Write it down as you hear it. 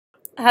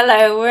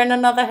Hello, we're in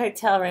another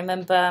hotel room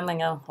in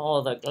Birmingham.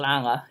 Oh, the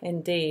glamour,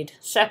 indeed.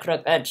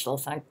 Sacred Edgel,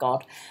 thank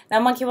God.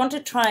 Now, Monkey, you want to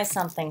try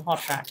something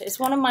hot rat? It's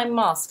one of my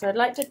masks. I'd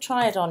like to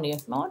try it on you.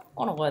 No, I don't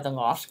want to wear the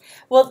mask.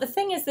 Well, the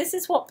thing is, this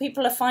is what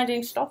people are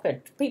finding. Stop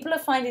it. People are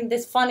finding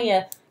this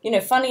funnier,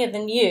 funnier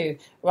than you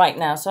right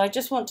now. So I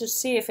just want to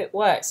see if it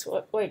works.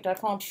 Wait, I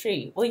can't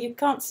see. Well, you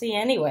can't see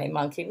anyway,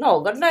 Monkey.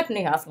 No, but let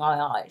me have my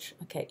eyes.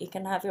 Okay, you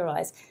can have your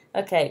eyes.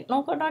 Okay,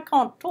 no, but I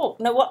can't talk.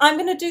 No, well, I'm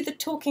going to do the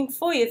talking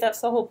for you.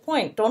 That's the whole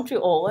point. Don't you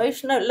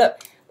always? No, look,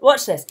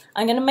 watch this.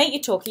 I'm going to make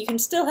you talk. You can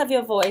still have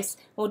your voice.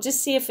 We'll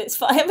just see if it's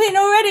funny. I mean,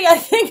 already I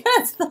think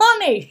that's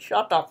funny.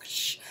 Shut up.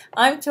 Shh.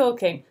 I'm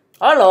talking.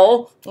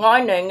 Hello,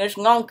 my name is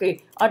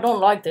Monkey. I don't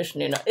like this,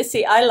 Nina. You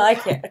see, I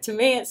like it. To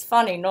me, it's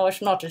funny. No,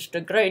 it's not. It's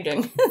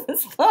degrading.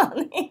 It's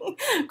funny.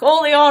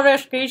 Call the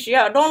RSPCA.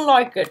 I don't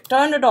like it.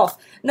 Turn it off.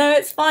 No,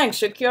 it's fine.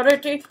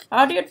 Security.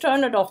 How do you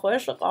turn it off?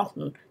 Where's the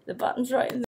button? The button's right in there.